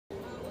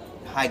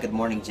Hi, good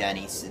morning,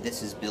 Janys.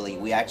 This is Billy.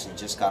 We actually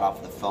just got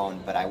off the phone,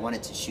 but I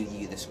wanted to shoot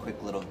you this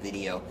quick little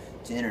video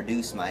to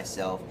introduce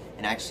myself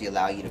and actually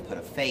allow you to put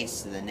a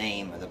face to the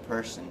name of the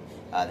person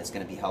that's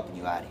going to be helping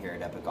you out here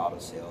at Epic Auto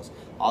Sales.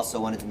 Also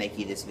wanted to make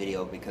you this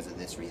video because of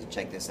this reason.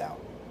 Check this out.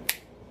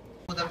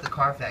 Pulled up the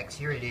Carfax.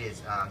 Here it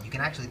is. You can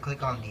actually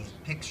click on these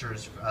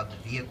pictures of the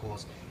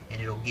vehicles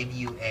and it'll give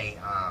you a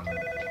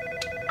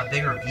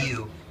bigger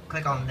view.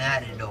 Click on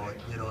that and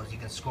you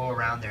can scroll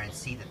around there and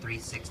see the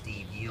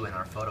 360 view in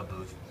our photo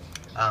booth.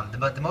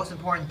 But the most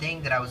important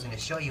thing that I was going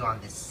to show you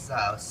on this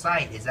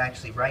site is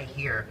actually right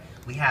here.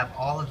 We have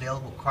all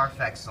available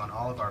Carfaxes on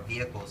all of our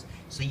vehicles,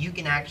 so you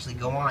can actually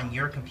go on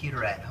your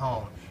computer at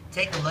home,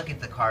 take a look at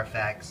the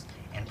Carfax,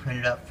 and print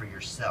it up for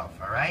yourself.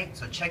 Alright?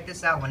 So check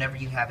this out whenever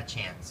you have a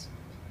chance.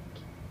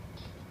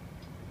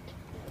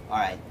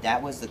 Alright,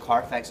 that was the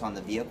Carfax on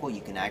the vehicle. You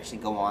can actually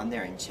go on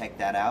there and check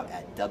that out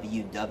at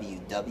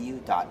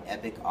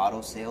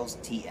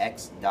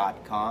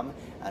www.epicautosalestx.com.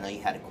 I know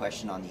you had a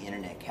question on the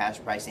internet cash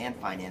price and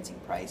financing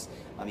price.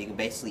 You can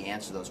basically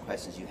answer those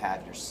questions you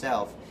have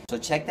yourself. So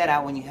check that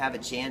out when you have a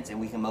chance, and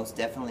we can most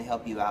definitely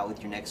help you out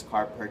with your next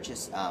car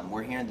purchase.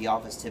 We're here in the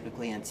office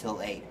typically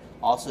until 8.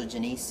 Also,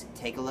 Janys,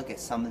 take a look at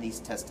some of these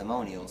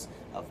testimonials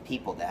of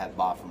people that have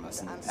bought from us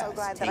in the past. I'm so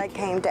glad that I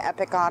came to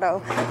Epic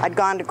Auto. I'd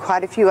gone to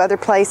quite a few other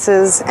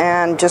places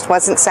and just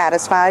wasn't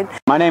satisfied.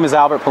 My name is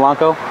Albert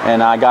Polanco,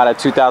 and I got a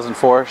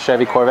 2004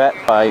 Chevy Corvette.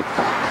 I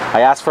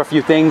asked for a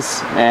few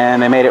things,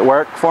 and they made it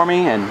work for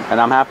me, and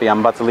I'm happy. I'm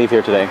about to leave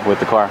here today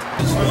with the car.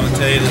 I just want to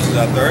tell you this is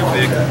our third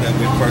vehicle that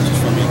we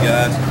purchased from you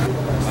guys.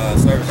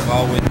 Service has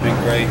always been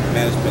great.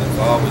 Management has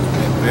always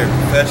been very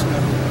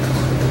professional.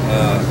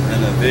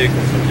 And the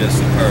vehicles are just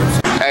superb.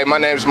 Hey, my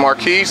name is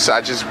Marquise.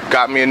 I just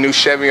got me a new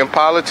Chevy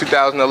Impala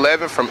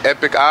 2011 from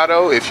Epic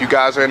Auto. If you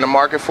guys are in the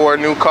market for a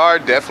new car,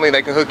 definitely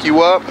they can hook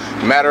you up.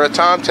 Matter of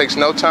time, takes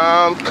no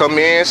time. Come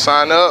in,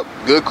 sign up.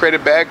 Good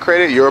credit, bad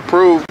credit, you're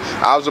approved.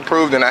 I was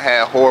approved and I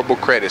had horrible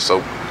credit,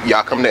 so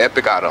y'all come to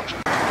Epic Auto.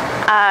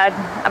 I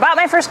bought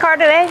my first car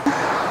today.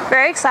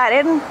 Very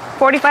excited.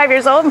 45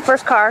 years old and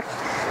first car.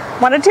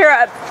 Want to tear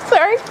up.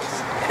 Sorry.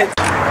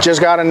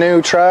 Just got a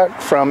new truck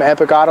from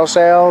Epic Auto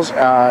Sales.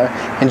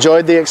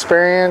 Enjoyed the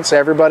experience.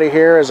 Everybody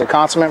here is a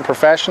consummate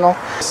professional.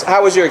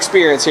 How was your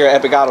experience here at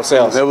Epic Auto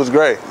Sales? It was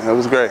great. It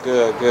was great.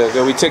 Good, good,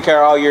 good. We took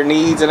care of all your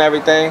needs and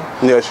everything?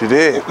 Yes, you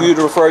did. You'd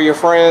refer your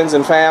friends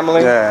and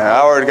family? Yeah,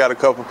 I already got a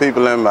couple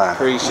people in mind.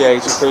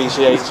 Appreciate you,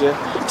 appreciate you.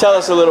 Tell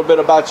us a little bit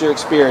about your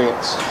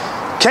experience.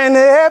 Came to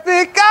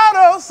Epic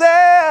Auto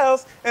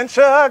Sales and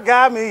truck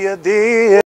got me a deal.